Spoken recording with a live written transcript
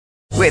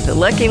With the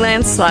Lucky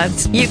Land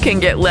Slots, you can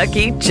get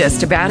lucky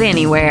just about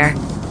anywhere.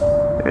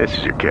 This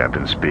is your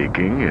captain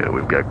speaking.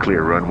 We've got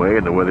clear runway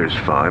and the weather's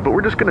fine, but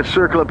we're just going to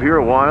circle up here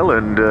a while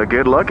and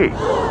get lucky.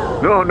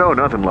 No,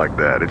 nothing like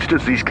that. It's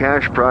just these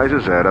cash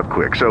prizes add up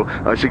quick. So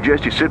I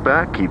suggest you sit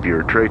back, keep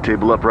your tray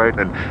table upright,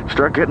 and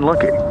start getting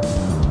lucky.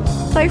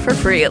 Play for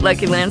free at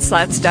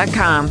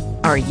LuckyLandSlots.com.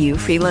 Are you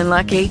feeling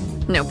lucky?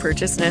 No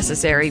purchase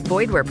necessary.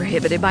 Void where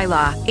prohibited by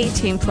law.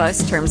 18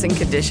 plus terms and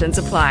conditions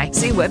apply.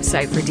 See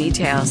website for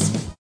details.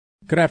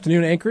 Good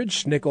afternoon,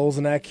 Anchorage. Nick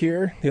Olzenak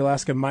here, the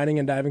Alaska Mining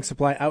and Diving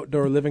Supply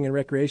Outdoor Living and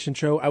Recreation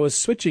Show. I was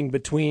switching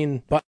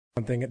between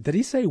something. Did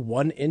he say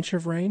 1 inch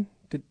of rain?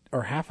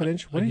 Or half an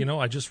inch?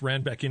 I just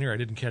ran back in here. I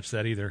didn't catch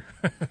that either.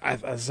 I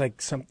was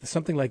like,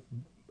 something like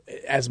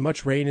as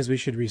much rain as we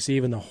should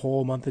receive in the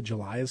whole month of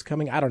July is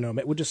coming. I don't know.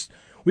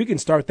 We can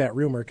start that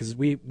rumor because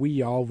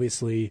we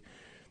obviously,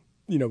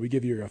 we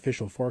give you your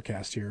official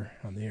forecast here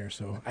on the air.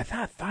 So I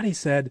thought he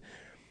said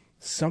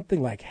something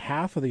like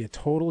half of the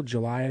total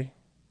July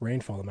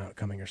rainfall amount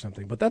coming or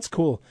something. But that's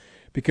cool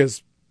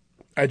because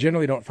I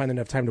generally don't find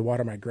enough time to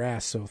water my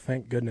grass. So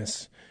thank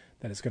goodness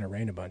that it's going to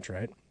rain a bunch,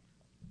 right?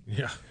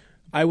 Yeah.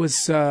 I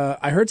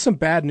heard some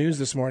bad news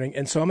this morning,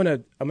 and so I'm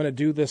gonna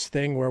do this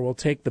thing where we'll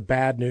take the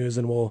bad news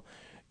and we'll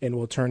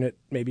turn it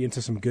maybe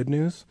into some good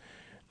news.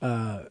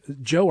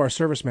 Joe, our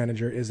service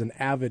manager, is an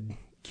avid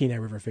Kenai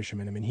River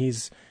fisherman. I mean,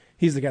 he's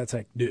the guy that's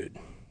like, dude,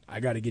 I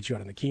got to get you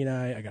out on the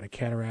Kenai. I got a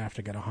Cataract.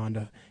 I got a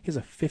Honda. He has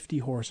a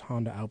 50-horse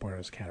Honda outboard on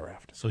his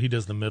Cataract. So he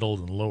does the middle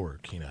and lower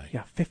Kenai.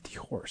 Yeah, 50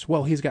 horse.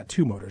 Well, he's got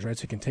 2 motors, right?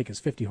 So he can take his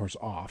 50 horse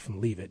off and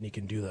leave it, and he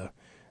can do the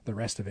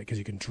rest of it because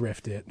you can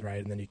drift it,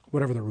 right? And then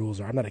whatever the rules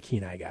are. I'm not a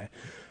Kenai guy,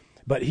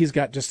 but he's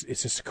got it's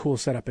just a cool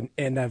setup.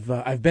 And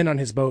I've been on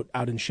his boat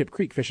out in Ship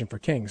Creek fishing for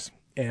kings,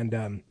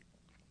 and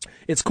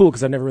it's cool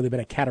because I've never really been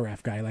a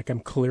cataract guy. Like,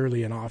 I'm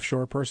clearly an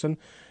offshore person,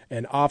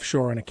 and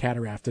offshore on a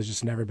cataract has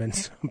just never been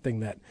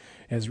something that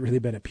has really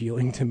been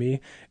appealing to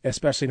me,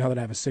 especially now that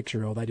I have a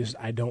 6-year-old.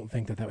 I don't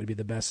think that would be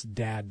the best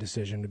dad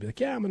decision to be like,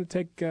 yeah, I'm going to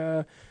take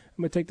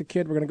the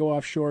kid. We're going to go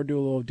offshore, do a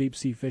little deep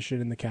sea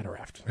fishing in the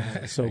cataract.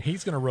 So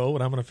he's going to row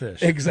and I'm going to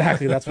fish.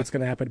 Exactly. That's what's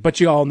going to happen.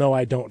 But you all know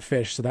I don't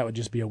fish, so that would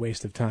just be a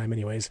waste of time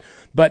anyways.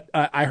 But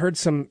I heard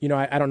some,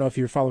 I don't know if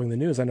you're following the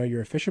news. I know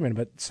you're a fisherman,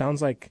 but it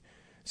sounds like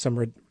some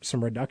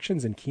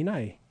reductions in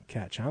Kenai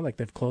catch, huh? Like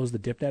they've closed the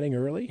dip netting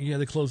early? Yeah,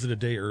 they closed it a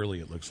day early,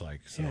 it looks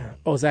like. So. Yeah.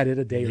 Oh, is that it,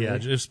 a day early?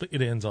 Yeah,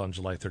 it ends on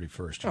July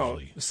 31st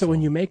usually. So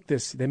when you make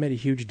this, they made a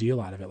huge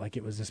deal out of it, like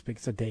it was this big,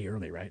 it's a day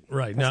early, right?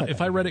 Right. Now,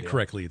 if I read it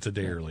correctly, it's a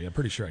day early. I'm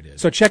pretty sure I did.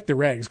 So check the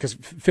regs, because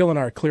Phil and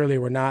I clearly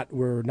we're not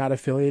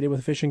affiliated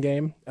with Fish and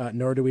Game,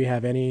 nor do we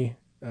have any,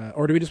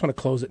 or do we just want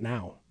to close it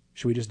now?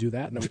 Should we just do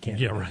that? No, we can't.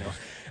 Yeah,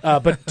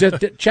 right. But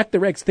just check the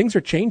regs. Things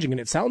are changing, and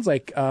it sounds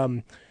like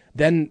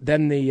then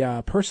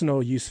the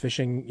personal use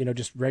fishing,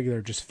 just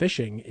regular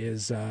fishing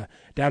is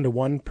down to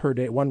 1 per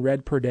day, 1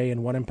 red per day,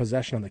 and 1 in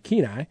possession on the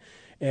Kenai.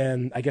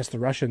 And I guess the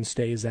Russian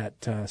stays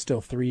at still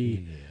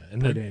 3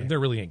 per day. There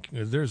really ain't.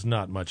 There's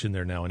not much in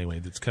there now anyway.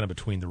 That's kind of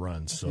between the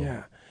runs. So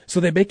yeah. So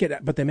they make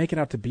it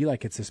out to be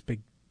like it's this big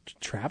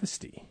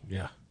travesty.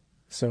 Yeah.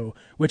 So,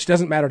 which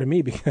doesn't matter to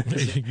me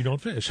because you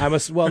don't fish.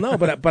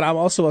 but I'm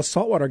also a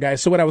saltwater guy.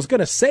 So what I was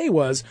going to say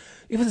was,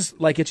 it's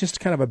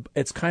kind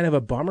of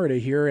a bummer to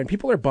hear, and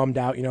people are bummed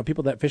out.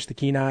 People that fish the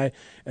Kenai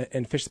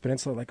and fish the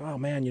peninsula are like, oh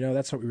man,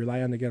 that's what we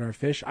rely on to get our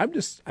fish.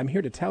 I'm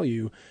here to tell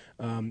you,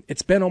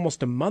 it's been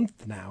almost a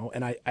month now,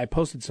 and I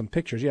posted some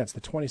pictures. Yeah, it's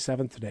the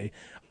 27th today.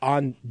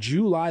 On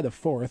July the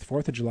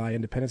 4th of July,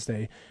 Independence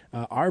Day,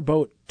 our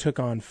boat took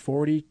on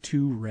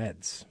 42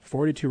 reds,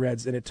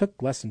 and it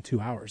took less than 2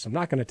 hours. I'm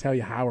not going to tell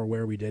you how or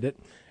where we did it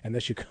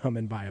unless you come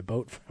and buy a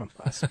boat from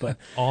us. But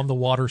on the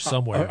water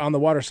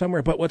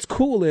somewhere. But what's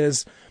cool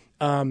is,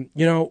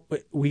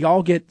 we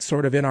all get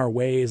sort of in our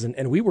ways,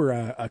 and we were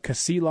a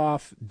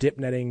Kasilof dip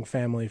netting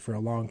family for a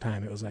long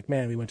time. It was like,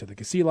 man, we went to the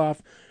Kasilof,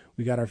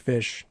 we got our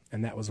fish,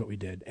 and that was what we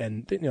did.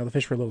 And, the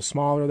fish were a little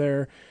smaller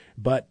there,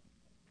 but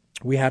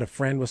we had a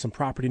friend with some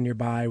property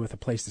nearby with a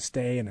place to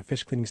stay and a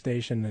fish cleaning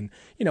station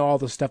and, all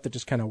the stuff that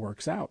just kind of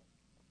works out.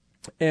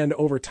 And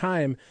over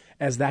time,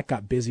 as that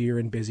got busier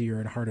and busier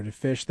and harder to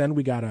fish, then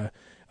we got a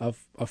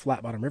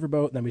flat bottom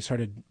riverboat. And then we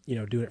started,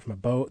 doing it from a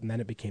boat, and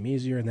then it became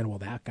easier. And then,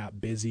 that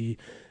got busy.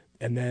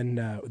 And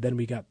then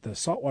we got the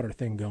saltwater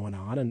thing going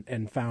on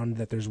and found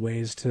that there's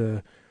ways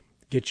to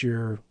get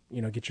your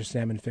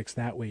salmon fixed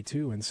that way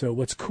too. And so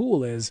what's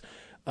cool is,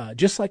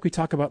 just like we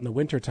talk about in the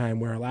wintertime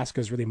where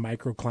Alaska is really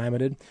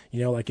microclimated,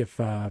 like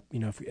if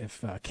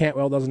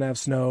Cantwell doesn't have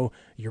snow,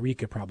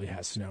 Eureka probably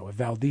has snow. If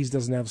Valdez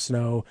doesn't have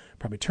snow,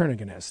 probably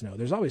Turnagain has snow.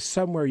 There's always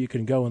somewhere you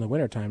can go in the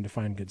wintertime to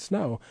find good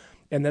snow.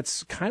 And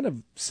that's kind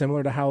of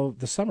similar to how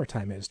the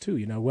summertime is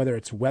too, whether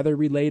it's weather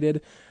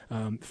related.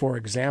 For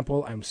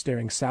example, I'm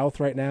staring south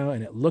right now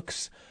and it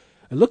looks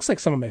like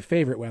some of my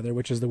favorite weather,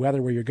 which is the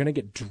weather where you're going to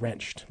get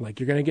drenched. Like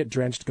you're going to get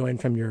drenched going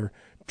from your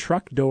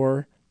truck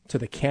door to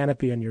the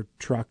canopy on your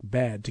truck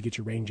bed to get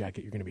your rain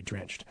jacket. You're going to be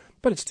drenched,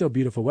 but it's still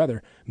beautiful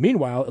weather.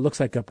 Meanwhile, it looks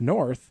like up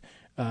north,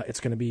 It's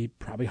going to be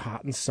probably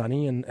hot and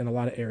sunny in a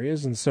lot of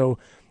areas. And so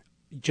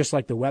just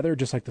like the weather,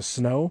 just like the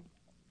snow,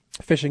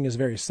 fishing is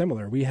very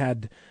similar. We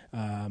had,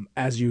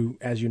 as you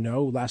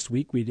know, last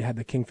week we had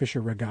the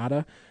Kingfisher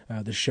Regatta,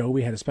 the show.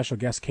 We had a special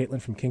guest,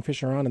 Caitlin from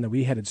Kingfisher, on, and then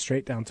we headed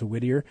straight down to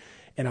Whittier.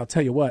 And I'll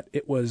tell you what,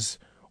 it was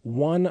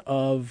one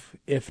of,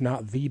 if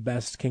not the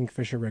best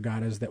Kingfisher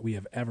Regattas that we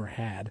have ever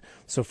had.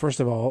 So first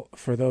of all,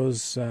 for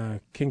those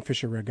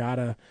Kingfisher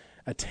Regatta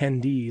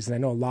attendees, and I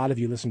know a lot of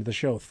you listen to the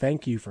show,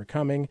 thank you for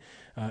coming,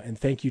 and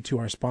thank you to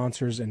our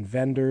sponsors and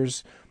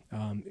vendors.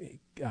 Evinrude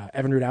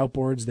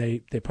Outboards,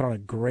 they put on a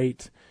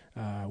great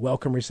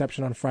welcome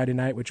reception on Friday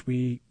night, which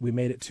we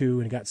made it to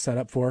and got set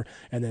up for.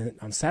 And then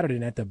on Saturday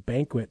night, the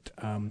banquet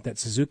that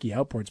Suzuki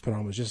Outboards put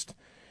on was just,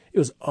 it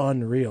was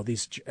unreal.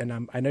 I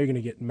know you're going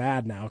to get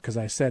mad now because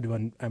I said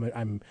when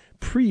I'm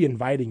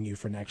pre-inviting you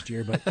for next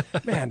year,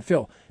 but man,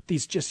 Phil,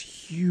 these just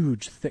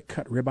huge thick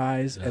cut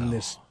ribeyes and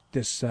this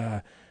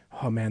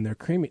oh man, they're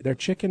creamy. Their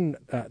chicken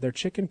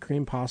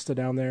cream pasta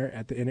down there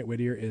at the Inn at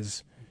Whittier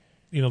is,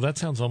 that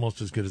sounds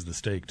almost as good as the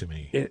steak to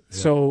me.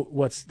 So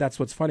that's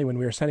what's funny. When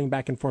we were sending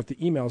back and forth the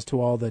emails to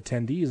all the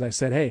attendees, I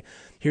said, hey,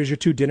 here's your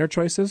 2 dinner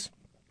choices,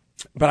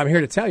 but I'm here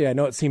to tell you, I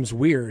know it seems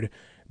weird,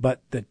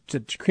 but the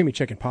creamy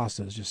chicken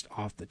pasta is just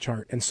off the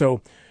chart. And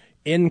so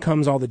in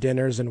comes all the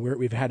dinners, and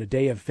we've had a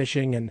day of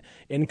fishing, and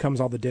in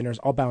comes all the dinners.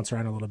 I'll bounce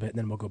around a little bit, and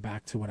then we'll go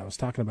back to what I was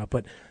talking about.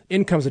 But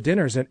in comes the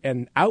dinners,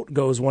 and out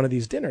goes one of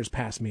these dinners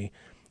past me.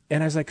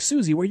 And I was like,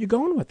 Susie, where are you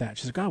going with that?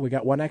 She's like, we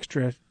got one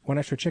extra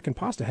chicken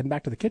pasta heading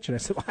back to the kitchen. I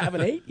said, well, I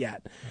haven't ate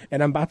yet.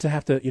 And I'm about to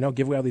have to,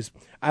 give away all these.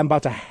 I'm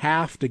about to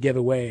have to give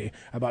away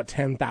about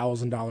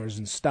 $10,000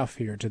 in stuff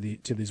here to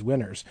these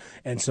winners.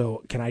 And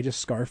so can I just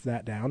scarf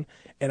that down?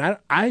 And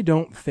I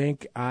don't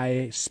think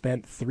I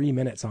spent 3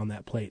 minutes on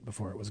that plate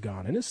before it was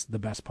gone. And it's the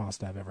best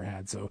pasta I've ever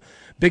had. So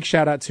big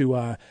shout out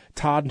to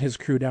Todd and his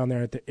crew down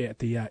there at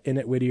the Inn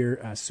at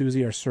Whittier,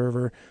 Susie, our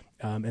server,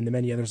 and the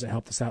many others that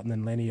helped us out, and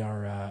then Lenny,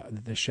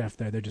 the chef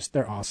there.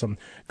 They're awesome.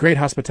 Great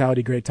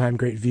hospitality, great time,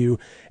 great view.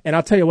 And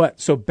I'll tell you what,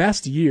 so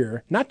best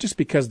year, not just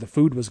because the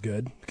food was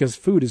good, because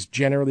food is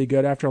generally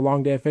good after a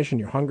long day of fishing,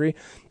 you're hungry,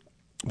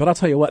 but I'll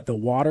tell you what, the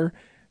water,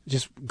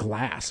 just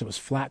glass. It was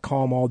flat,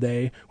 calm all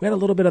day. We had a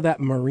little bit of that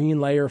marine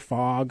layer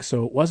fog,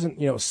 so it wasn't,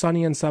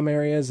 sunny in some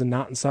areas and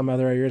not in some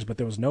other areas, but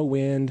there was no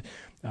wind,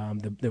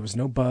 there was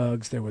no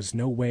bugs, there was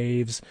no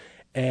waves.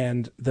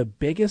 And the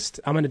biggest,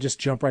 I'm going to just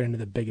jump right into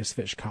the biggest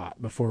fish caught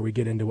before we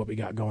get into what we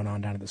got going on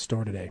down at the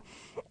store today.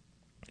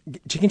 You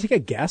can take a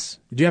guess.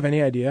 Do you have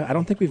any idea? I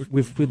don't think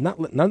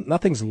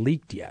nothing's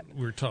leaked yet.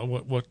 We're talking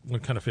what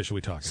kind of fish are we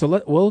talking?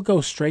 So we'll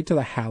go straight to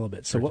the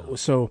halibut.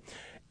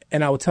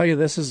 And I will tell you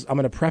this I'm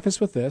going to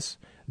preface with this.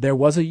 There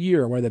was a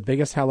year where the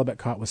biggest halibut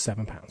caught was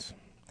 7 pounds.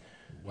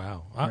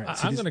 Wow.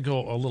 I'm going to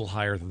go a little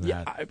higher than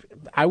that.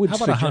 I would How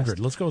about 100?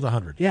 Let's go with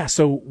 100. Yeah,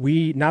 so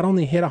we not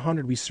only hit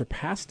 100, we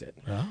surpassed it.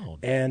 Oh.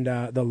 And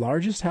the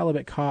largest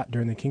halibut caught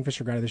during the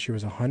Kingfisher Regatta this year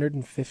was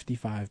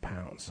 155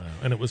 pounds. Wow.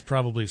 And it was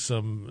probably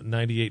some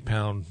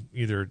 98-pound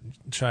either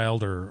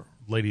child or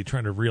lady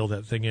trying to reel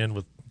that thing in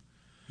with...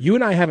 You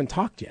and I haven't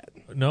talked yet.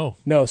 No.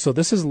 So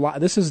this is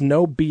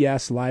no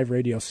BS live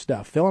radio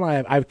stuff. Phil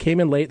and I came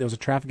in late. There was a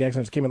traffic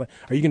accident. I just came in late.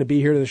 Are you going to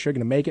be here to the show? Going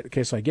to make it?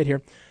 Okay, so I get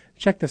here.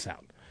 Check this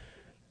out.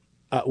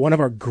 One of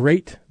our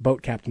great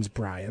boat captains,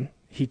 Brian,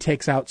 he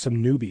takes out some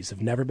newbies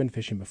who've never been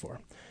fishing before.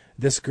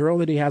 This girl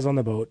that he has on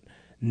the boat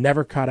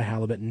never caught a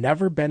halibut,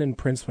 never been in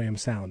Prince William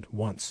Sound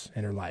once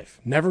in her life,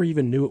 never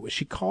even knew it was.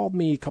 She called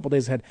me a couple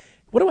days ahead.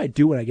 What do I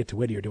do when I get to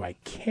Whittier? Do I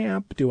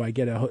camp? Do I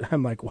get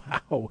I'm like,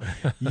 wow,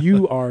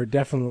 you are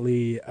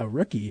definitely a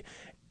rookie.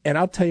 And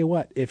I'll tell you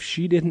what, if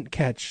she didn't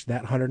catch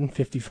that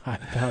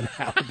 155-pound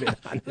halibut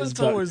on his That's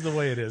boat, always the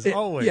way it is,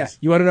 always. Yeah.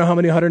 You want to know how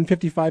many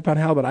 155-pound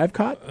halibut I've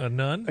caught?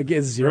 None.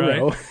 Again,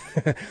 0.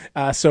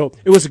 Right. So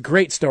it was a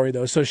great story,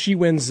 though. So she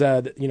wins,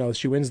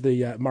 she wins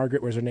the,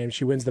 Margaret was her name,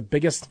 she wins the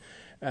biggest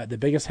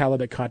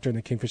halibut caught during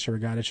the Kingfisher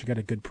Regatta. She got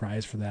a good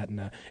prize for that.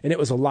 And it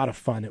was a lot of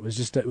fun. It was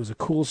it was a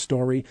cool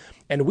story.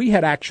 And we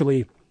had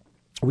actually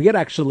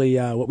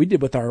what we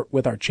did with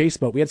our chase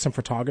boat, we had some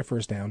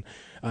photographers down,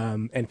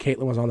 and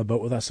Caitlin was on the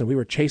boat with us, and we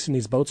were chasing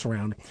these boats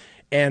around.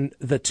 And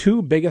the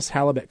 2 biggest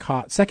halibut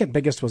caught, second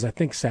biggest was I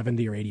think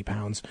 70 or 80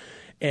 pounds.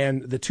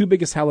 And the 2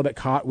 biggest halibut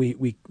caught,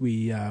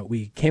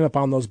 we came up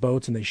on those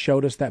boats and they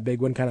showed us that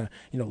big one, kind of,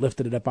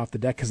 lifted it up off the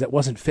deck because it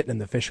wasn't fitting in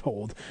the fish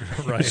hold.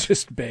 Right. It was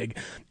just big.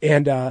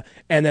 And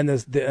then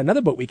there's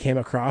another boat we came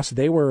across.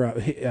 They were,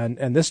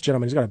 and this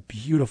gentleman, he's got a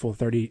beautiful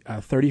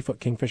 30-foot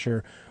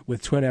Kingfisher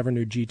with twin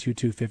Evinrude G2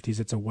 250s.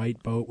 It's a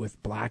white boat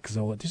with black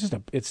Zola.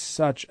 It's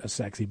such a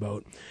sexy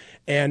boat.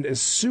 And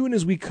as soon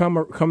as we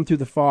come through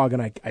the fog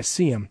and I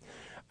see him,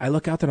 I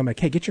look out there and I'm like,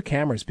 hey, get your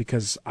cameras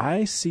because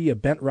I see a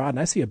bent rod and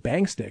I see a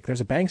bang stick.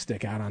 There's a bang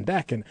stick out on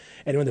deck. And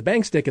when the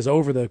bang stick is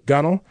over the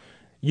gunnel,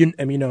 in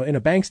a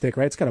bang stick,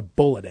 right, it's got a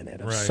bullet in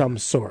it of some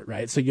sort,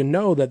 right? So you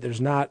know that they're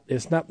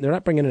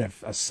not bringing in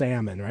a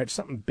salmon, right?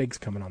 Something big's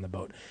coming on the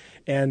boat.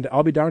 And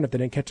I'll be darned if they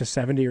didn't catch a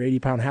 70 or 80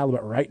 pound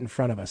halibut right in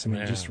front of us. I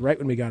mean, just right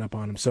when we got up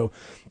on him. So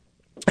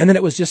And then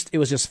it was just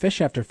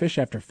fish after fish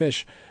after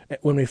fish.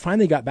 When we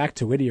finally got back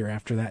to Whittier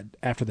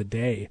after the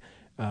day,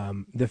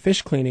 the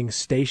fish cleaning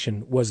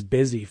station was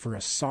busy for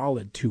a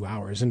solid 2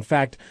 hours. In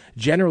fact,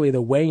 generally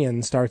the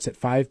weigh-in starts at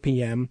 5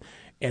 p.m.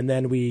 and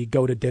then we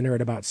go to dinner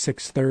at about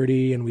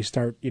 6:30, and we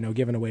start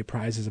giving away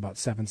prizes about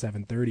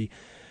 7:30.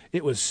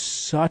 It was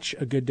such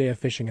a good day of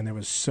fishing, and there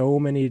was so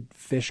many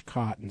fish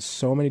caught and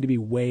so many to be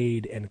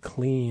weighed and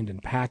cleaned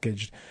and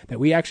packaged that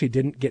we actually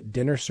didn't get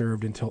dinner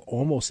served until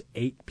almost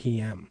 8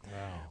 p.m.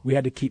 Wow. We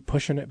had to keep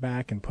pushing it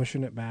back and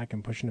pushing it back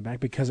and pushing it back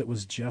because it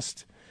was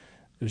just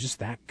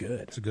that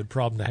good. It's a good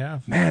problem to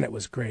have. Man, it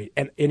was great.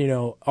 And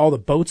all the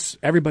boats,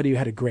 everybody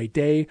had a great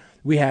day.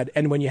 We had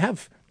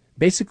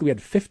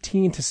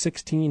 15 to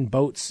 16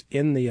 boats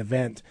in the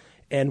event,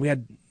 and we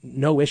had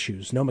no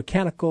issues, no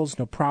mechanicals,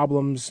 no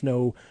problems,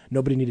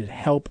 nobody needed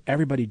help.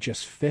 Everybody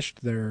just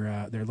fished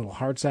their little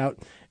hearts out,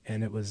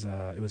 and it was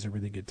a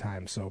really good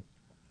time. So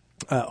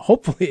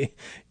hopefully,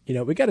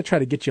 we got to try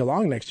to get you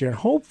along next year, and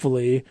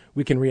hopefully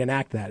we can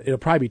reenact that. It'll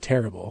probably be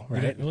terrible,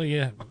 right? Well,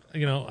 yeah.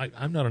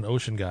 I'm not an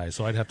ocean guy,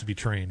 so I'd have to be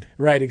trained.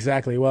 Right,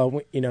 exactly. Well,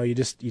 you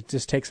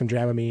just take some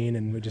Dramamine,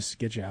 and we just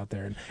get you out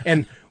there.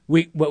 And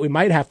what we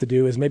might have to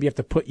do is maybe have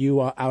to put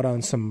you out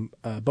on some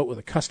boat with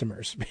the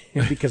customers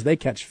because they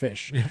catch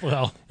fish.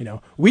 Well,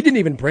 we didn't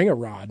even bring a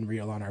rod and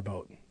reel on our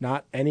boat.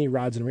 Not any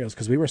rods and reels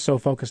because we were so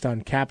focused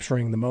on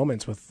capturing the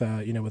moments with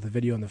with the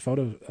video and the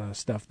photo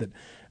stuff that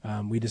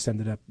we just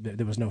ended up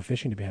there was no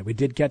fishing to be had. We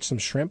did catch some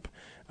shrimp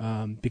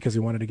because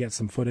we wanted to get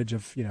some footage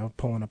of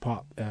pulling a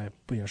pot,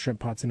 shrimp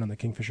pots in on the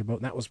Kingfisher boat,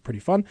 and that was pretty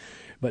fun.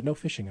 But no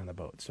fishing on the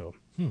boat, so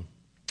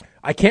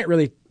I can't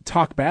really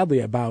talk badly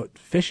about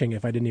fishing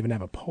if I didn't even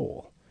have a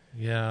pole.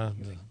 Yeah,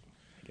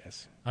 I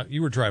guess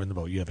you were driving the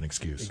boat. You have an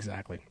excuse.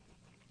 Exactly.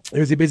 It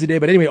was a busy day,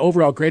 but anyway,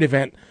 overall great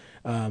event.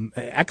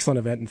 Excellent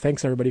event, and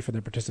thanks everybody for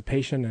their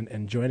participation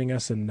and joining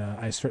us. And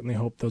I certainly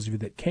hope those of you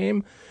that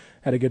came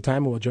had a good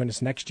time and will join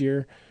us next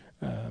year.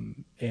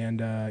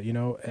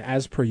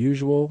 As per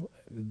usual,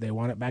 they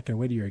want it back in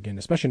Whittier again,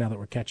 especially now that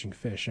we're catching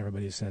fish.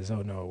 Everybody says,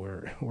 "Oh no,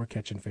 we're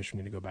catching fish. We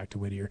need to go back to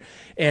Whittier."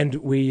 And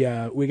we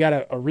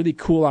got a really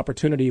cool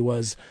opportunity.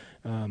 Was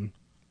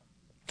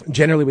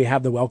generally we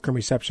have the welcome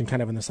reception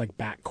kind of in this like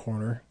back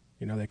corner.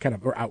 They kind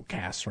of, we're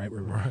outcasts, right?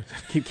 We're right.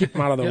 Keep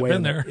them out of the way.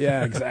 Been there.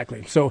 Yeah,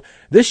 exactly. So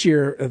this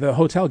year, the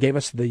hotel gave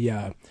us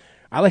the,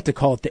 I like to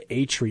call it the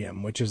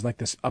atrium, which is like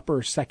this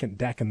upper second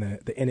deck in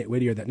the Inn at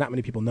Whittier that not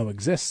many people know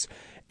exists.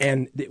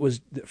 And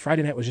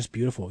Friday night was just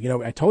beautiful.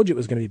 I told you it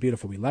was going to be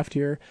beautiful. We left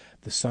here,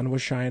 the sun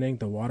was shining,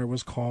 the water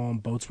was calm,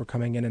 boats were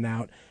coming in and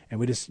out, and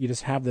you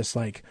just have this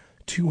like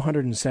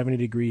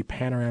 270-degree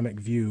panoramic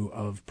view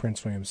of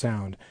Prince William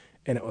Sound,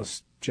 and it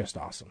was just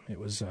awesome. It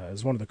was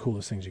one of the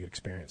coolest things you could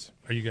experience.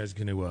 Are you guys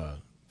going to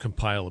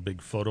compile a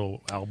big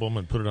photo album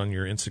and put it on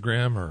your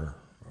Instagram or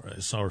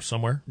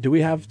somewhere? Do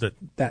we have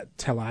that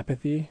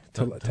telepathy?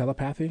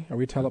 Telepathy? Are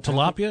we telepathic?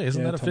 Tilapia?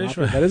 Isn't that a fish?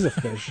 That is a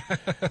fish.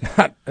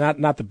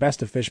 not the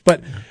best of fish,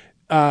 but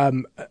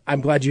I'm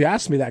glad you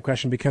asked me that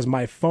question because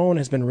my phone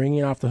has been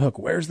ringing off the hook.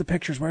 Where's the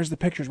pictures? Where's the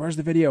pictures? Where's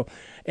the video?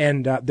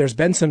 And there's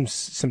been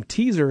some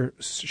teaser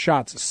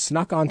shots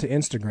snuck onto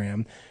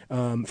Instagram.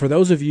 For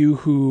those of you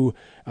who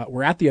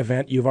were at the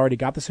event, you've already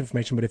got this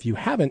information. But if you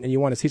haven't and you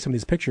want to see some of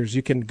these pictures,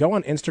 you can go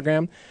on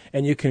Instagram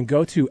and you can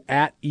go to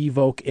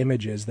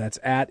 @Evoke_Images. That's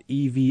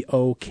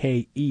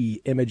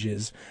 @EVOKE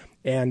Images.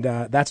 And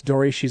that's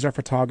Dory. She's our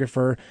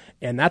photographer.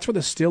 And that's where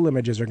the still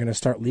images are going to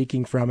start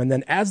leaking from. And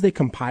then as they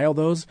compile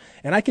those,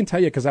 and I can tell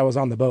you because I was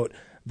on the boat,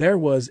 there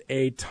was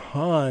a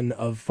ton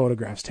of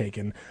photographs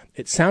taken.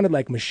 It sounded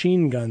like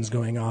machine guns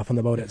going off on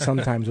the boat at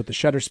sometimes with the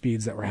shutter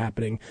speeds that were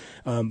happening.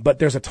 But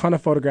there's a ton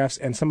of photographs,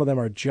 and some of them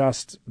are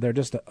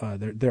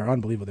they're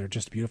unbelievable. They're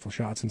just beautiful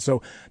shots. And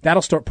so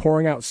that'll start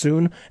pouring out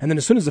soon. And then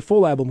as soon as the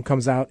full album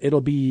comes out,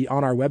 it'll be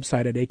on our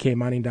website at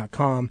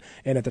akmining.com.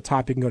 And at the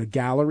top, you can go to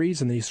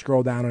galleries, and then you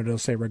scroll down and it'll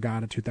say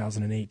Regatta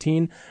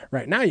 2018.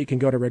 Right now, you can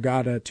go to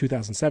Regatta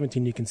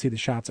 2017. You can see the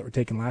shots that were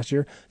taken last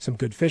year. Some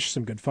good fish,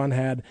 some good fun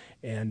had,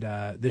 and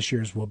this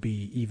year's will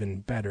be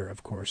even better,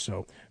 of course.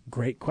 So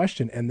great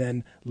question. And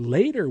then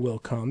later will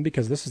come,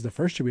 because this is the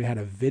first year we had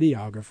a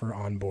videographer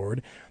on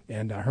board,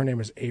 and her name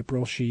is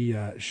April.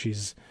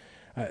 She's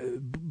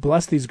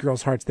bless these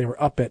girls' hearts. They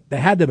had to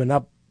have been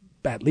up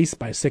at least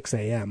by 6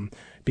 a.m.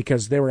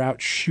 because they were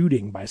out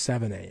shooting by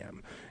 7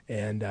 a.m.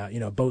 And,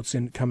 boats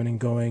coming and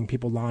going,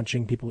 people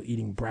launching, people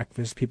eating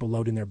breakfast, people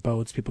loading their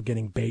boats, people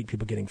getting bait,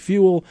 people getting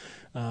fuel.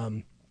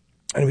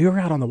 And we were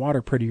out on the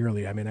water pretty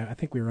early. I mean, I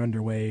think we were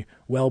underway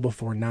well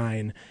before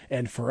 9.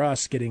 And for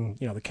us, getting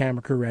the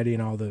camera crew ready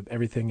and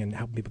everything, and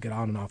helping people get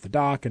on and off the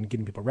dock and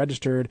getting people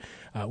registered,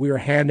 we were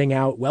handing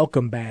out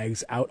welcome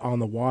bags out on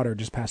the water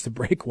just past the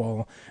break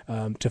wall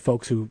to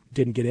folks who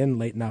didn't get in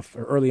late enough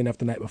or early enough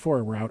the night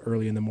before. We're out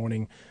early in the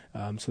morning,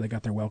 so they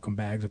got their welcome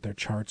bags with their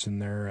charts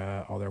and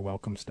their all their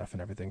welcome stuff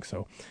and everything.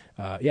 So,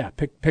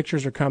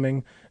 pictures are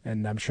coming,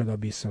 and I'm sure there'll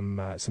be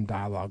some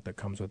dialogue that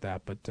comes with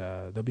that. But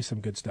there'll be some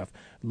good stuff.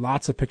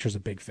 Lots of pictures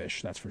of big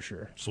fish, that's for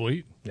sure.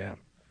 Sweet. Yeah.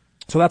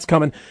 So that's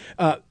coming.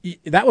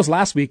 That was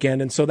last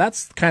weekend, and so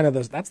that's kind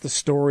of that's the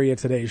story of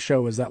today's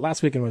show. Is that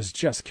last weekend was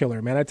just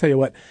killer, man. I tell you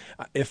what,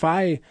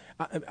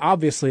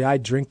 obviously I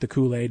drink the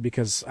Kool-Aid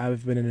because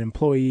I've been an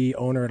employee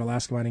owner at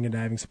Alaska Mining and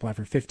Diving Supply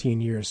for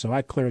 15 years. So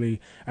I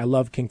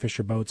love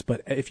Kingfisher boats.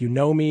 But if you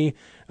know me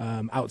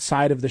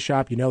outside of the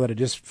shop, you know that I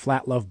just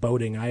flat love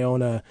boating. I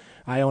own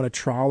a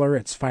trawler.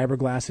 It's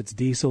fiberglass. It's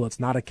diesel.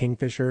 It's not a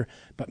Kingfisher.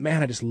 But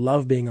man, I just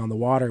love being on the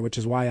water, which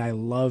is why I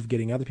love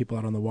getting other people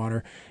out on the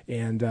water.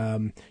 And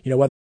you know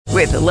what?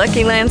 With the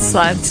Lucky Land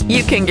Slots,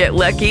 you can get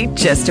lucky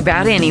just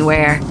about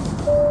anywhere.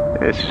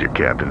 This is your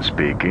captain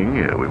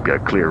speaking. We've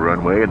got clear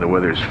runway and the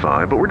weather's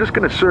fine, but we're just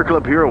going to circle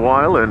up here a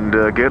while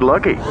and get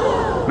lucky.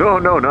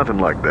 No, nothing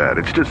like that.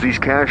 It's just these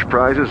cash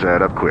prizes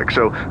add up quick.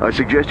 So I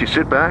suggest you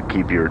sit back,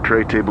 keep your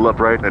tray table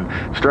upright, and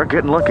start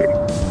getting lucky.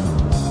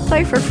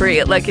 Play for free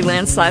at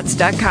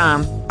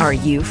LuckyLandSlots.com. Are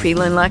you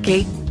feeling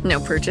lucky? No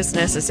purchase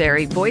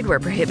necessary. Void where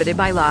prohibited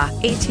by law.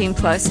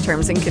 18+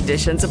 terms and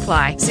conditions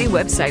apply. See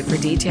website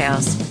for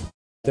details.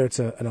 Whether it's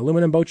an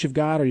aluminum boat you've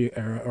got or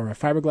a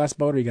fiberglass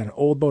boat, or you got an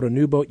old boat, a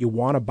new boat, you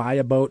want to buy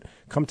a boat,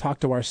 come talk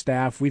to our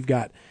staff. We've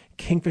got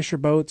Kingfisher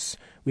boats.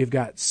 We've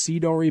got Sea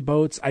Dory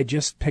boats. I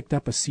just picked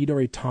up a Sea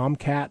Dory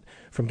Tomcat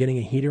from getting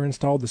a heater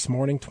installed this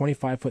morning.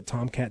 25-foot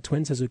Tomcat,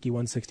 twin Suzuki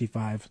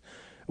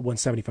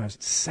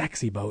 175s.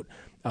 Sexy boat.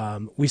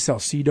 We sell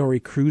Sea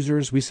Dory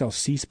cruisers. We sell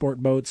Sea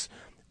Sport boats.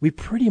 We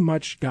pretty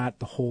much got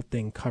the whole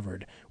thing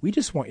covered. We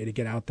just want you to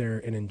get out there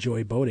and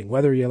enjoy boating,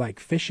 whether you like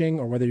fishing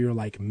or whether you're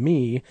like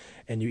me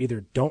and you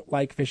either don't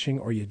like fishing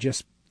or you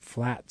just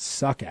flat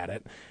suck at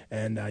it.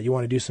 And you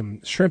want to do some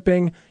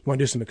shrimping, you want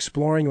to do some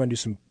exploring, you want to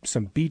do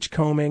some beach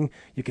combing.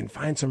 You can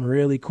find some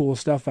really cool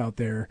stuff out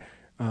there.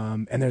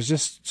 And there's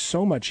just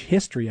so much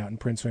history out in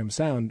Prince William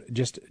Sound,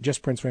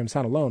 just Prince William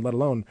Sound alone, let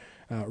alone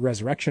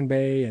Resurrection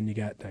Bay, and you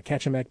got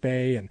Ketchimek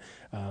Bay, and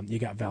you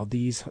got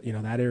Valdez,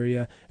 that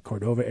area,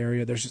 Cordova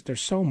area.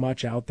 There's so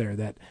much out there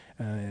that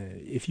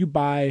if you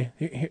buy,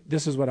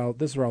 this is where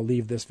I'll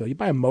leave this, Phil. You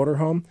buy a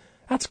motorhome,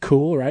 that's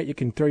cool, right? You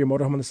can throw your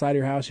motorhome on the side of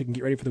your house. You can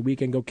get ready for the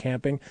weekend, go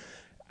camping.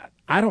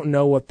 I don't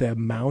know what the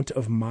amount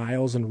of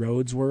miles and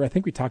roads were. I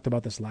think we talked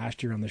about this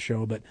last year on the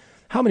show, but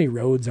how many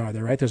roads are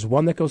there, right? There's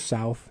one that goes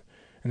south.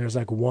 And there's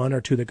like one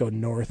or two that go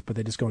north, but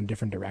they just go in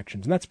different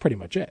directions. And that's pretty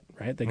much it,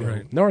 right? They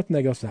go north and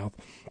they go south.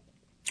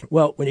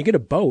 Well, when you get a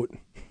boat,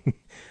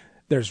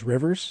 there's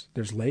rivers,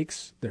 there's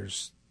lakes,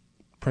 there's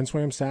Prince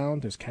William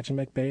Sound, there's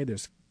Ketchimek Bay,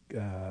 there's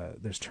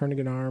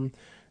Turnagain Arm,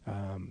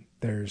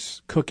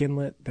 there's Cook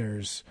Inlet,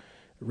 there's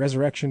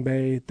Resurrection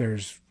Bay,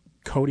 there's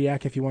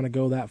Kodiak if you want to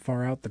go that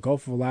far out, the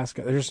Gulf of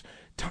Alaska. There's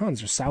tons.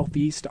 There's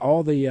Southeast,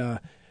 all the...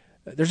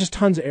 there's just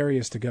tons of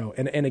areas to go.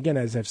 And again,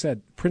 as I've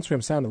said, Prince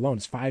William Sound alone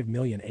is 5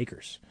 million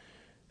acres.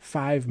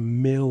 5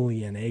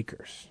 million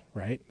acres,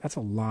 right? That's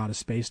a lot of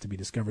space to be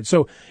discovered.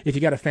 So if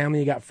you got a family,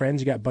 you got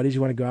friends, you got buddies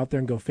you want to go out there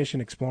and go fishing,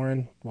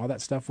 exploring, all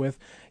that stuff with,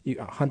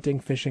 hunting,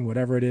 fishing,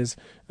 whatever it is,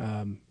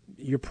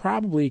 you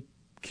probably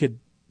could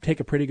take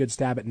a pretty good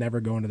stab at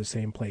never going to the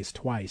same place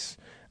twice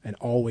and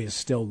always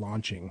still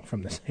launching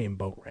from the same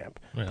boat ramp.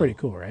 Well, pretty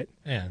cool, right?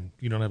 And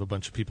you don't have a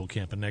bunch of people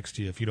camping next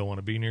to you if you don't want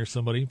to be near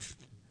somebody.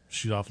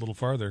 Shoot off a little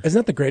farther. Isn't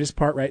that the greatest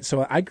part, right?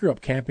 So I grew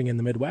up camping in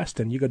the Midwest,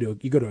 and you go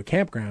to a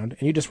campground,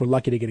 and you just were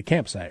lucky to get a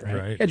campsite,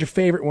 right? You had your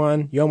favorite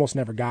one. You almost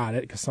never got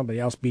it because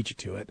somebody else beat you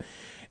to it.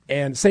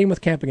 And same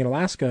with camping in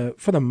Alaska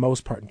for the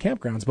most part in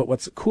campgrounds. But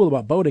what's cool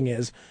about boating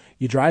is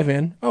you drive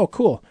in. Oh,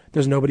 cool.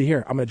 There's nobody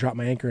here. I'm going to drop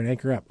my anchor and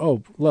anchor up.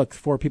 Oh, look,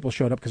 4 people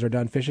showed up because they're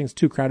done fishing. It's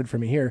too crowded for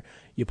me here.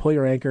 You pull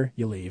your anchor,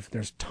 you leave.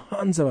 There's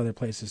tons of other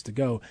places to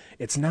go.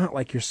 It's not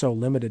like you're so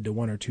limited to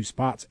 1 or 2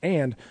 spots.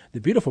 And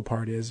the beautiful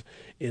part is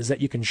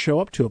that you can show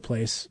up to a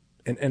place.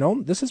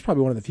 And this is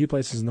probably one of the few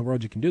places in the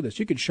world you can do this.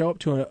 You could show up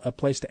to a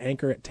place to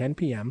anchor at 10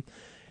 p.m.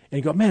 and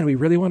you go, man, we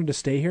really wanted to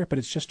stay here, but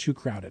it's just too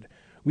crowded.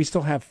 We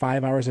still have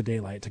 5 hours of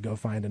daylight to go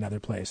find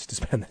another place to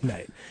spend the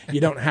night. You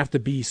don't have to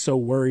be so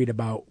worried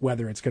about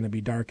whether it's going to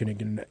be dark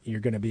and you're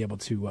going to be able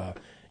to,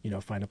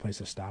 find a place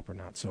to stop or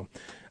not. So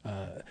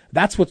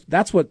that's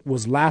what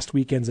was last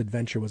weekend's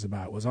adventure was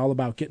about. It was all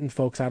about getting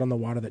folks out on the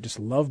water that just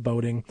love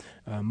boating.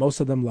 Most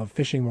of them love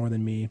fishing more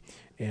than me.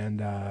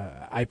 And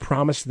I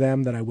promised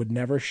them that I would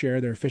never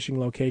share their fishing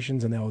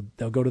locations, and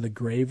they'll go to the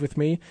grave with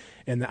me.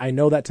 And I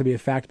know that to be a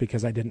fact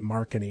because I didn't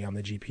mark any on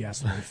the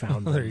GPS when we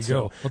found them. There you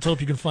go. Let's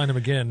hope you can find them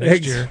again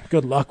next year.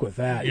 Good luck with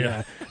that.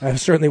 Yeah. I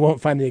certainly won't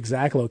find the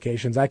exact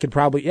locations. I could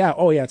probably,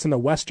 it's on the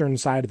western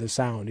side of the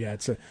Sound. Yeah,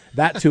 it's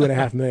that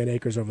 2.5 million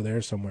acres over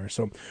there somewhere.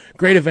 So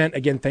great event.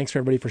 Again, thanks for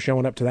everybody for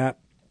showing up to that.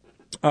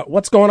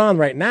 What's going on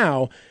right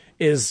now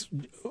is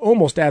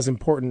almost as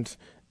important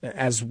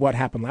as what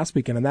happened last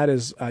weekend, and that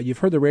is you've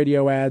heard the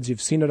radio ads,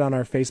 you've seen it on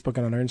our Facebook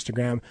and on our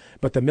Instagram,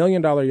 but the $1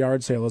 million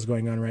yard sale is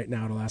going on right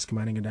now at Alaska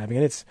Mining and Diving,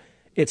 and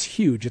it's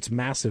huge, it's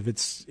massive,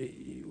 it's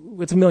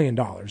 $1 million.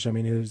 I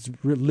mean, it's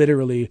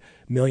literally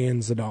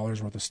millions of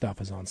dollars worth of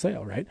stuff is on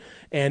sale, right?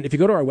 And if you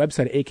go to our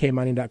website,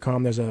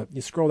 akmining.com,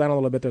 you scroll down a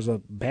little bit, there's a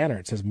banner.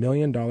 It says $1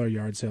 million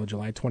yard sale,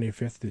 July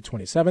 25th through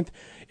 27th.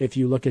 If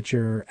you look at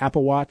your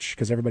Apple Watch,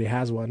 because everybody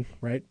has one,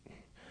 right?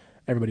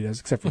 Everybody does,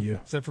 except for you.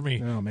 Except for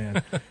me. Oh,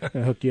 man. I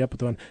hooked you up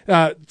with one.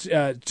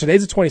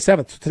 Today's the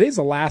 27th. Today's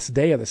the last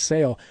day of the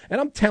sale. And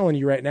I'm telling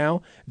you right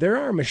now, there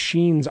are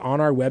machines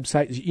on our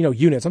website,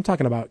 units. I'm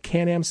talking about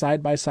Can-Am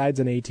side-by-sides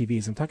and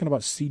ATVs. I'm talking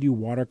about Sea-Doo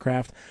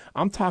watercraft.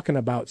 I'm talking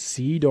about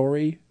Sea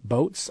Dory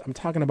boats. I'm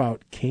talking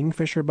about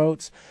Kingfisher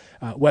boats.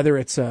 Whether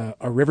it's a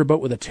river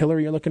boat with a tiller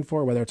you're looking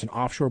for, whether it's an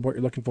offshore boat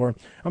you're looking for.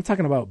 I'm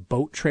talking about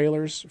boat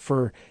trailers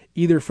for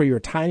either for your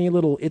tiny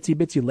little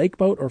itsy-bitsy lake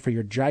boat or for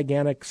your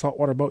gigantic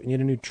saltwater boat. You need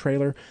a new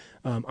trailer.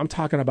 I'm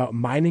talking about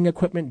mining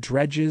equipment,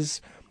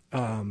 dredges,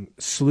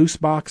 sluice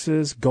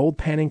boxes, gold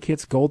panning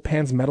kits, gold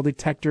pans, metal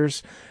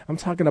detectors. I'm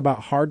talking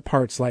about hard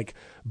parts like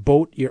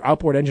your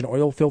outboard engine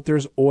oil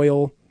filters,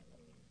 oil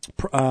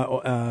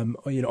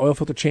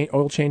filter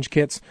oil change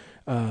kits,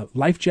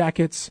 life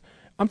jackets.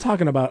 I'm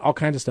talking about all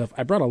kinds of stuff.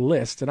 I brought a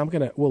list,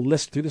 and we'll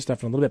list through this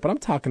stuff in a little bit, but I'm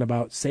talking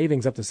about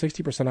savings up to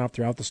 60% off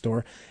throughout the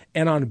store.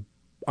 And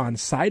on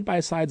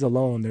side-by-sides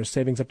alone, there's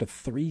savings up to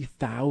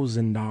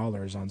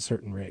 $3,000 on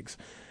certain rigs.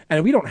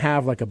 And we don't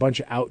have like a bunch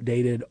of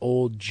outdated,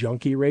 old,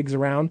 junky rigs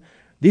around.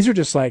 These are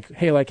just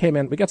hey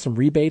man, we got some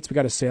rebates. We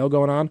got a sale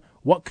going on.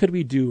 What could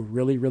we do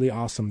really, really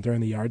awesome during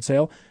the yard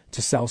sale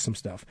to sell some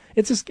stuff?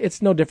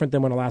 It's no different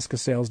than when Alaska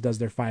Sales does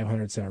their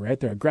 500 sale, right?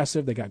 They're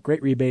aggressive. They got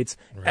great rebates.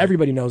 Right.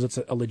 Everybody knows it's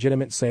a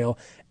legitimate sale.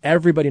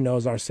 Everybody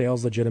knows our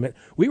sale's legitimate.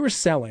 We were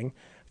selling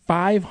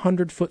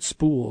 500-foot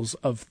spools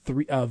of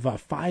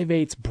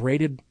 5/8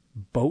 braided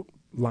boat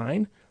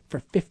line for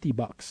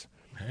 $50.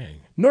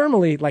 Hey.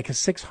 Normally, like a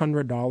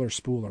 $600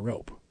 spool of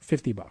rope,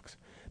 $50.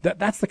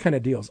 That's the kind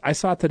of deals I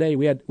saw today.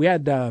 We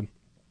had the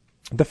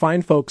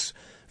fine folks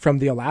from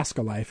The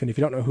Alaska Life, and if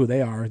you don't know who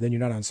they are, then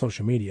you're not on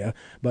social media.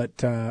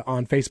 But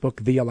on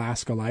Facebook, The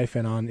Alaska Life,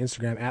 and on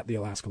Instagram at The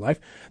Alaska Life,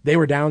 they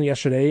were down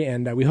yesterday,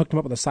 and we hooked them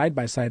up with a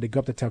side-by-side to go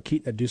up to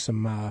Talkeetna to do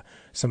some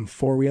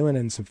four-wheeling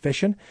and some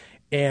fishing.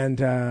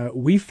 And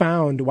we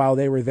found, while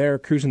they were there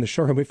cruising the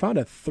shore, we found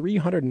a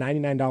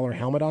 $399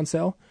 helmet on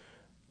sale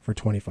for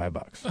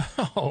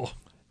 $25. Oh.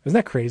 Isn't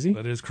that crazy?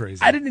 That is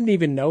crazy. I didn't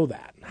even know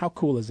that. How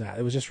cool is that?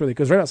 It was just really,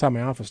 because right outside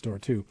my office door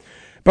too.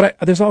 But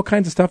there's all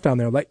kinds of stuff down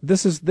there. Like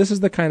this is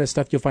the kind of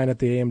stuff you'll find at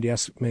the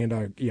AMDS $1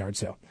 million yard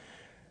sale.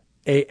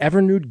 A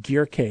Evernude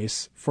gear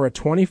case for a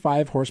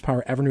 25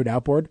 horsepower Evernude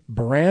outboard,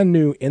 brand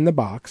new in the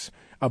box.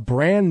 A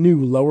brand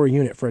new lower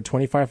unit for a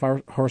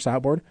 25 horse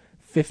outboard,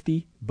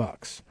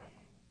 $50.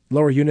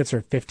 Lower units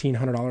are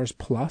 $1,500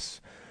 plus.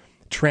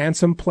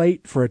 Transom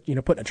plate for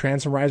putting a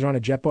transom riser on a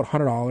jet boat,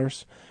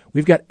 $100.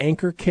 We've got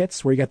anchor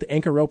kits where you got the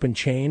anchor rope and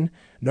chain,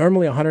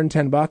 normally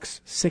 $110,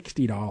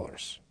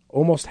 $60,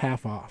 almost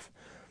half off.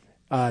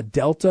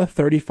 Delta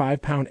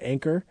 35-pound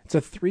anchor, it's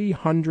a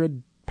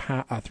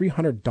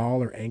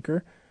 $300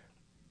 anchor.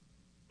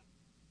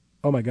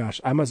 Oh my gosh,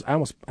 I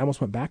almost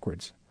went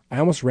backwards. I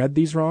almost read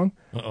these wrong.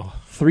 Uh-oh.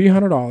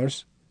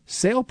 $300.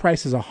 Sale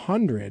price is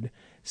 $100.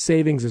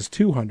 Savings is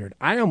 $200.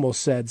 I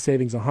almost said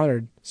savings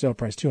 $100, sale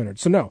price $200.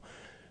 So no,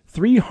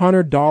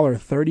 $300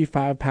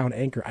 35-pound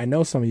anchor. I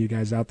know some of you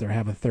guys out there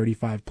have a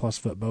 35-plus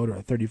foot boat or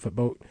a 30-foot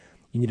boat.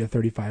 You need a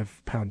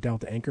 35-pound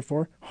Delta anchor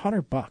for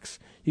 $100.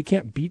 You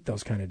can't beat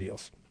those kind of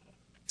deals.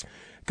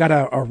 Got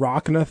a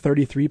Rockna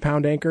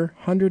 33-pound anchor,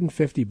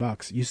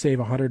 $150. You save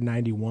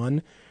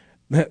 $191.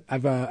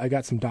 I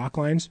got some dock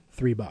lines,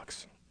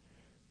 $3.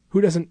 Who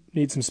doesn't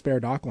need some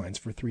spare dock lines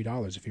for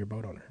 $3 if you're a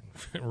boat owner?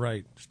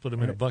 Right. Just put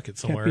them in a bucket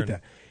somewhere. Can't beat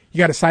that. You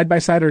got a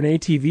side-by-side or an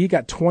ATV. You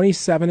got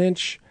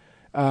 27-inch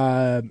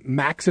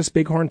Maxxis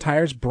Bighorn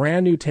tires,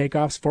 brand new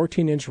takeoffs,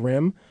 14-inch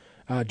rim,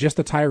 just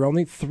the tire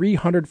only,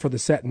 $300 for the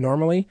set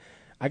normally.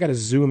 I got to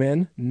zoom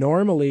in.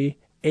 Normally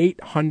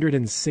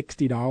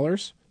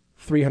 $860,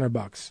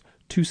 $300.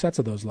 2 sets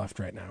of those left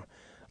right now.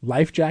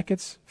 Life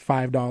jackets,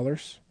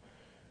 $5.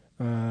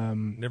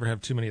 Never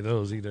have too many of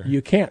those either.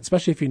 You can't,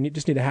 especially if you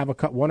just need to have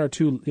one or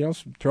two,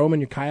 throw them in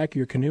your kayak or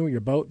your canoe or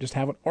your boat, just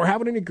have it, or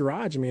have it in your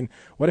garage. I mean,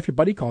 what if your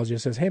buddy calls you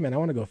and says, hey man, I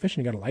want to go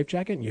fishing. You got a life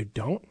jacket? And you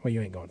don't? Well,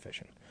 you ain't going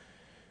fishing.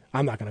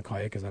 I'm not going to call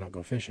you because I don't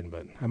go fishing,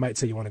 but I might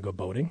say you want to go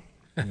boating.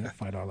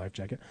 $5 life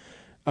jacket.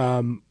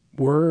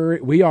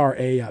 We are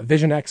a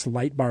Vision X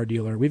light bar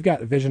dealer. We've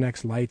got Vision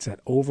X lights at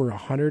over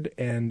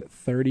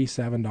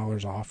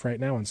 $137 off right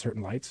now on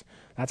certain lights.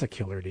 That's a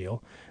killer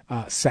deal.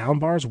 Sound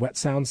bars, wet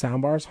sound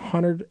bars,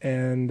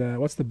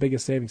 what's the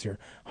biggest savings here?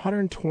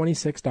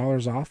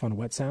 $126 off on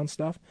wet sound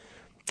stuff.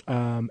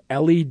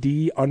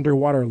 LED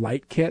underwater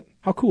light kit.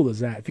 How cool is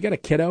that? If you got a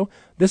kiddo,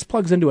 this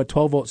plugs into a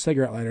 12-volt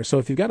cigarette lighter. So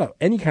if you've got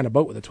any kind of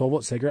boat with a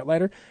 12-volt cigarette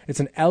lighter, it's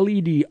an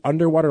LED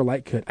underwater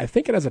light kit. I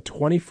think it has a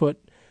 20-foot,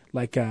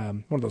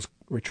 one of those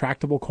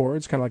retractable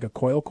cords, kind of like a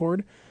coil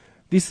cord.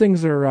 These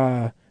things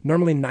are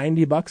normally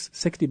 $90,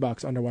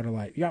 $60 underwater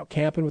light. You're out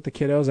camping with the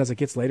kiddos as it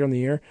gets later in the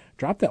year.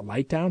 Drop that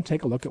light down.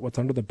 Take a look at what's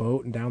under the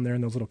boat and down there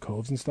in those little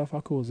coves and stuff. How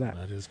cool is that?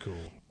 That is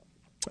cool.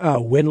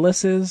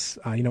 Windlasses,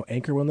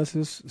 anchor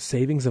windlasses,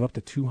 savings of up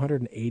to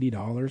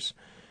 $280.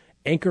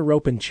 Anchor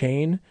rope and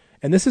chain.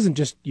 And this isn't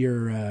just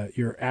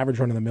your average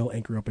run-of-the-mill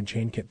anchor rope and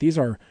chain kit. These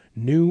are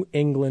New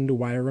England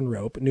Wire and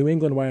Rope. New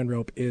England Wire and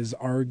Rope is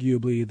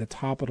arguably the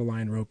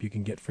top-of-the-line rope you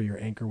can get for your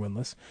anchor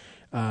windlass.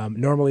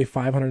 Normally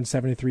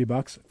 $573,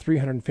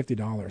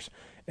 $350.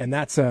 And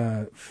that's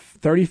a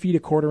 30 feet a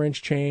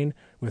quarter-inch chain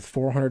with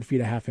 400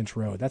 feet a half-inch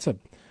rode. That's a,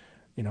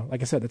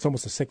 like I said, that's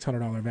almost a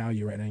 $600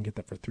 value right now. You can get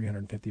that for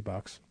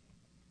 $350.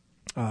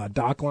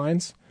 Dock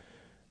lines,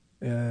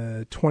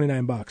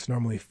 $29,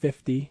 normally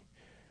 $50.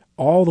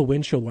 All the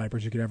windshield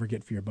wipers you could ever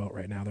get for your boat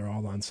right now, they're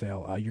all on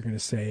sale. You're going to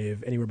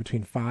save anywhere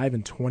between $5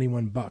 and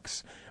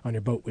 $21 on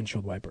your boat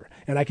windshield wiper.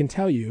 And I can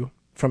tell you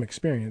from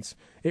experience,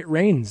 it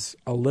rains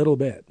a little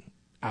bit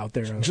out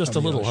there. Just a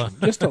little, huh?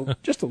 just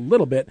a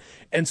little bit.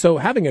 And so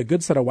having a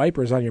good set of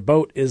wipers on your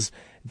boat is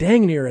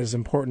dang near as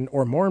important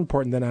or more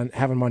important than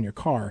having them on your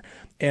car.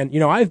 And,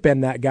 I've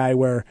been that guy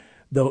where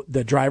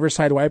the driver's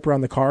side wiper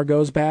on the car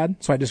goes bad,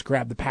 so I just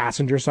grab the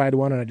passenger side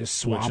one and I just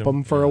swap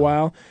them for a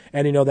while.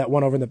 And that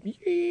one over in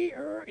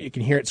you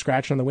can hear it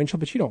scratching on the windshield,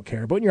 but you don't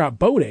care. But when you're out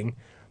boating,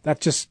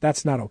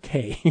 that's not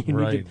okay.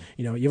 Right.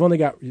 You've only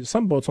got,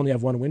 some boats only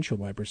have one windshield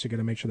wiper, so you got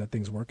to make sure that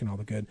thing's working all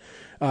the good.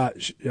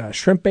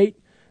 Shrimp bait,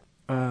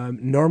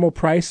 normal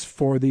price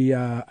for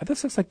the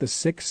this looks like the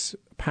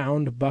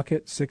 6-pound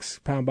bucket.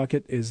 6-pound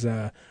bucket is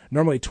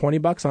normally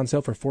 $20 on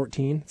sale for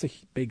 $14. It's a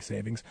big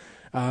savings.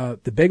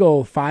 The big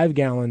old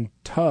 5-gallon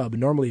tub,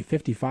 normally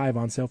 $55,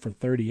 on sale for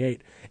 $38.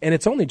 And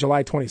it's only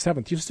July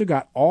 27th. You've still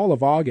got all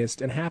of August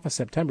and half of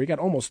September. You got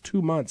almost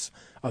 2 months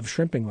of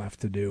shrimping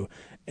left to do.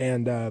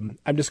 And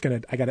I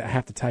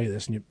have to tell you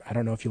this. And I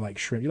don't know if you like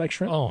shrimp. You like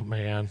shrimp? Oh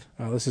man,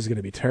 this is going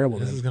to be terrible.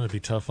 This is going to be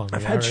tough on me.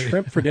 I've had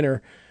shrimp for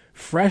dinner.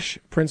 Fresh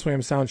Prince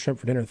William Sound shrimp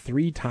for dinner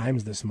 3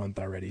 times this month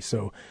already.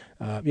 So,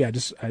 I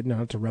don't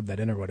have to rub that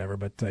in or whatever,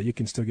 but you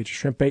can still get your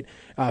shrimp bait.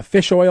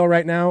 Fish oil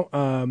right now.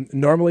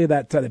 Normally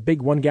that the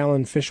big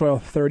 1-gallon fish oil,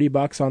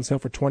 $30 on sale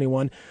for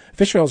 $21.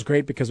 Fish oil is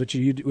great because what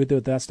you do with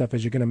that stuff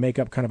is you're going to make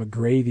up kind of a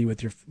gravy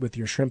with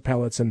your shrimp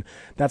pellets, and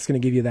that's going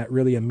to give you that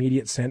really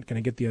immediate scent.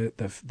 Going to get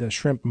the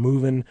shrimp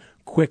moving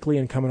quickly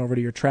and coming over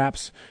to your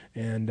traps,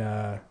 and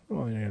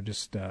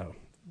just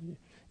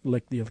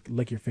lick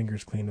your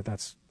fingers clean. But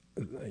that's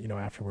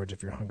afterwards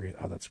if you're hungry.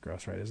 Oh, that's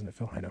gross, right? Isn't it,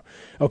 Phil? I know.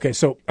 Okay,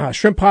 so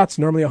shrimp pots,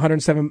 normally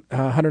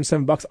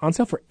 $107 on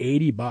sale for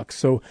 $80.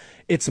 So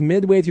it's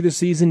midway through the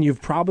season.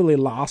 You've probably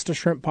lost a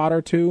shrimp pot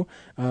or two.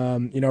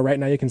 Right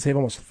now you can save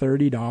almost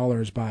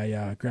 $30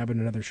 by grabbing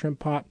another shrimp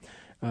pot.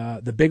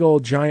 The big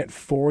old giant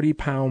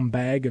 40-pound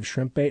bag of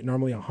shrimp bait,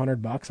 normally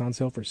 $100 on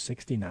sale for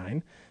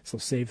 $69. So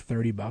save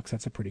 $30.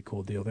 That's a pretty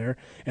cool deal there.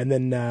 And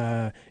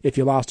then if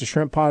you lost a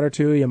shrimp pot or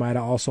two, you might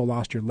have also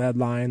lost your lead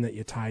line that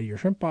you tie your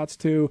shrimp pots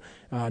to.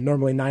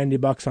 Normally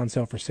 $90 on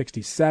sale for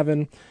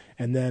 $67.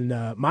 And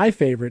then my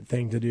favorite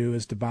thing to do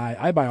is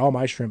I buy all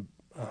my shrimp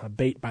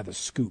bait by the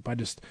scoop.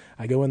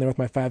 I go in there with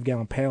my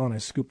 5-gallon pail and I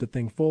scoop the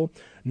thing full.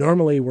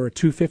 Normally we're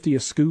 $2.50 a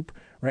scoop.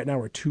 Right now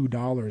we're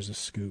 $2 a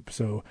scoop.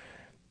 So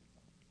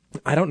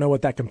I don't know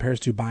what that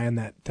compares to buying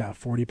that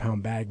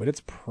 40-pound bag, but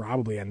it's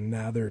probably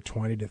another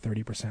 20 to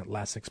 30%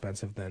 less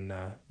expensive than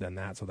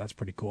that. So that's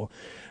pretty cool.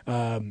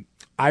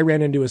 I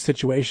ran into a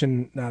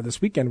situation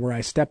this weekend where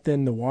I stepped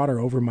in the water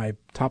over my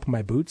top of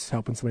my boots,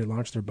 helping somebody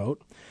launch their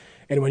boat.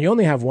 And when you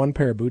only have one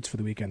pair of boots for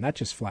the weekend, that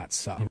just flat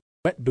sucks.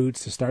 Wet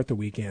boots to start the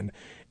weekend,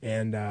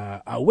 and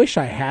I wish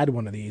I had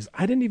one of these.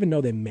 I didn't even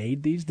know they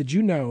made these. Did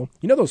you know?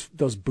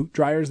 Those boot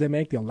dryers they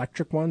make, the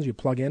electric ones you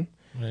plug in?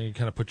 You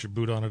kind of put your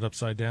boot on it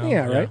upside down.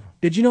 Yeah, right.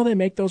 Did you know they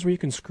make those where you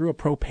can screw a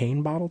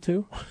propane bottle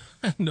to?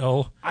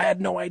 No. I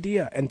had no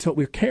idea until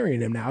we're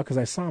carrying them now because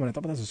I saw them and I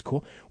thought, this is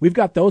cool. We've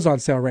got those on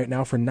sale right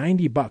now for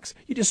 $90.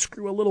 You just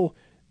screw a little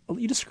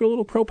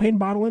propane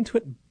bottle into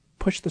it,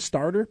 push the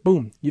starter,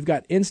 boom. You've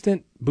got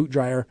instant boot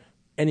dryer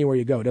anywhere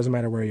you go. It doesn't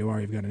matter where you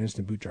are. You've got an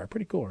instant boot dryer.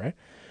 Pretty cool, right?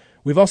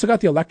 We've also got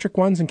the electric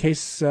ones in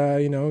case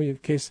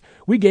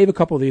we gave a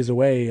couple of these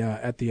away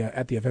at the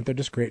event. They're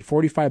just great.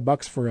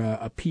 $45 for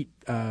a Pete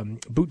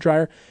boot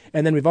dryer,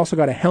 and then we've also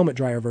got a helmet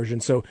dryer version.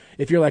 So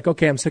if you're like,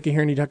 okay, I'm sick of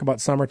hearing you talk about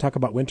summer, talk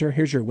about winter.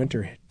 Here's your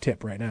winter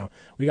tip right now.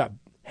 We got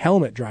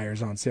helmet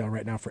dryers on sale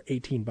right now for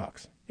 $18.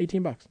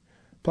 $18.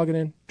 Plug it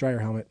in, dryer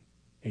helmet,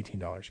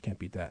 $18. You can't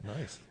beat that.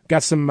 Nice.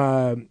 Got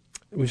some.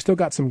 We've still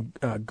got some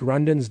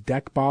Grundon's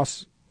Deck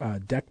Boss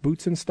deck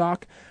boots in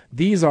stock.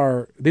 These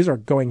are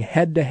going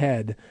head to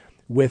head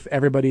with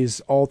everybody's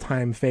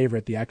all-time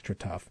favorite, the Extra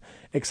Tough,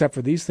 except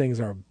for these things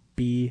are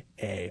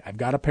BA. I've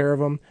got a pair of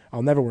them.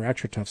 I'll never wear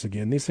Extra Toughs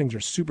again. These things are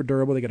super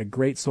durable. They got a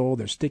great sole.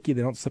 They're sticky.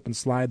 They don't slip and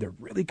slide. They're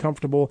really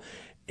comfortable,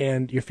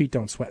 and your feet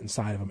don't sweat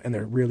inside of them, and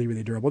they're really,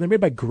 really durable. They're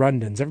made by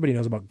Grundon's. Everybody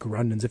knows about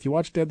Grundon's. If you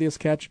watch Deadliest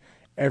Catch,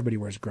 everybody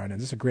wears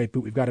Grundon's. It's a great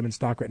boot. We've got them in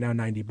stock right now,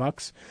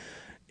 $90.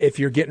 If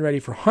you're getting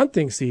ready for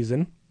hunting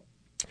season,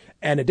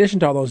 in addition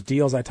to all those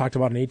deals I talked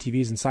about on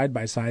ATVs and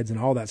side-by-sides and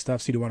all that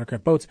stuff, Sea-Doo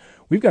Watercraft boats,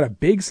 we've got a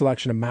big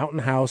selection of Mountain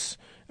House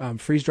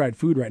freeze-dried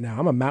food right now.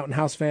 I'm a Mountain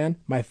House fan.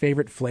 My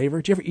favorite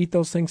flavor. Do you ever eat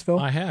those things, Phil?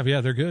 I have.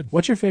 Yeah, they're good.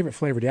 What's your favorite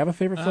flavor? Do you have a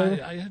favorite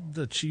flavor? I had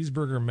the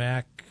cheeseburger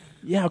mac.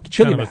 Yeah,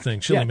 chili kind mac. Of a thing.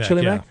 Chili mac.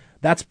 Chili yeah. mac.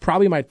 That's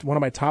probably one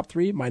of my top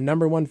 3. My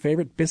number 1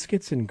 favorite,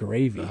 biscuits and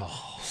gravy.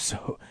 Oh.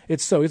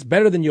 It's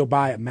better than you'll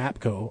buy at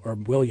Mapco or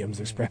Williams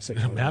Express.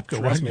 Mapco,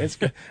 trust me,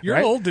 you're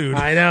right? an old dude.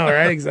 I know,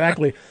 right?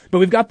 Exactly. But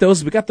we've got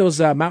those. We got those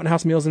Mountain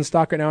House meals in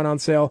stock right now and on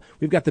sale.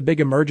 We've got the big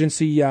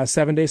emergency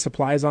 7-day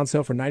supplies on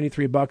sale for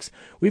 $93.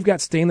 We've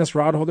got stainless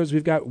rod holders.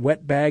 We've got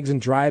wet bags and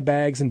dry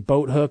bags and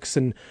boat hooks,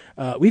 and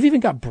we've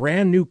even got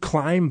brand new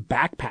Climb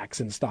backpacks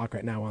in stock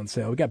right now on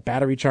sale. We got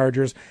battery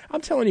chargers.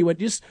 I'm telling you what,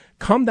 just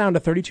come down to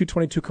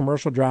 3222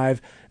 Commercial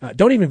Drive.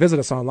 Don't even visit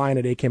us online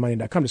at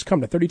akmining.com. Just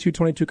come to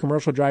 3222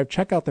 Commercial Drive.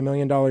 Check out the $1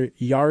 Million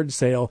Yard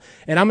Sale.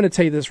 And I'm going to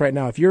tell you this right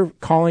now. If you're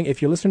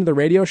listening to the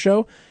radio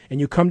show and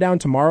you come down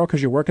tomorrow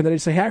because you're working that day,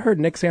 say, hey, I heard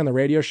Nick say on the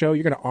radio show,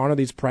 you're going to honor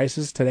these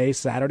prices today,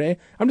 Saturday.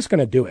 I'm just going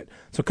to do it.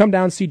 So come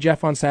down, see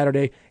Jeff on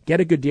Saturday, get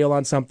a good deal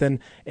on something.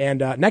 And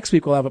next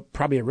week we'll have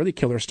probably a really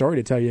killer story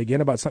to tell you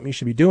again about something you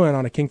should be doing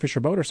on a Kingfisher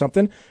boat or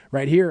something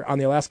right here on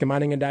the Alaska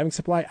Mining and Diving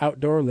Supply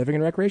Outdoor Living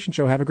and Recreation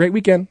Show. Have a great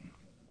weekend.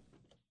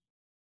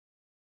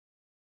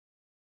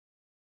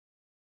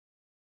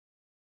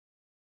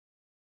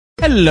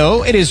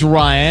 Hello, it is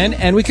Ryan,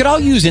 and we could all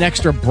use an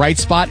extra bright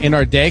spot in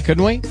our day,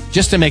 couldn't we?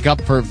 Just to make up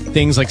for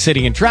things like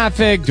sitting in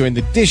traffic, doing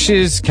the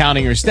dishes,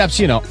 counting your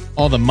steps,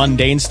 all the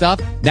mundane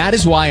stuff. That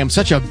is why I'm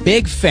such a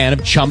big fan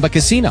of Chumba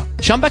Casino.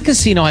 Chumba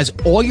Casino has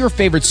all your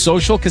favorite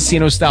social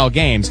casino-style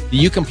games that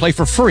you can play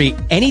for free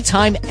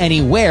anytime,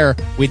 anywhere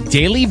with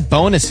daily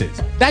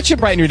bonuses. That should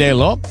brighten your day a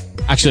little.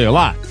 Actually, a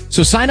lot.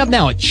 So sign up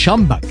now at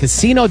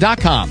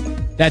ChumbaCasino.com.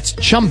 That's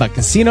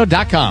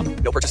ChumbaCasino.com.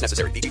 No purchase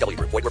necessary. VGW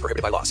Group. Void where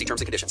prohibited by law. See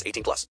terms and conditions. 18+.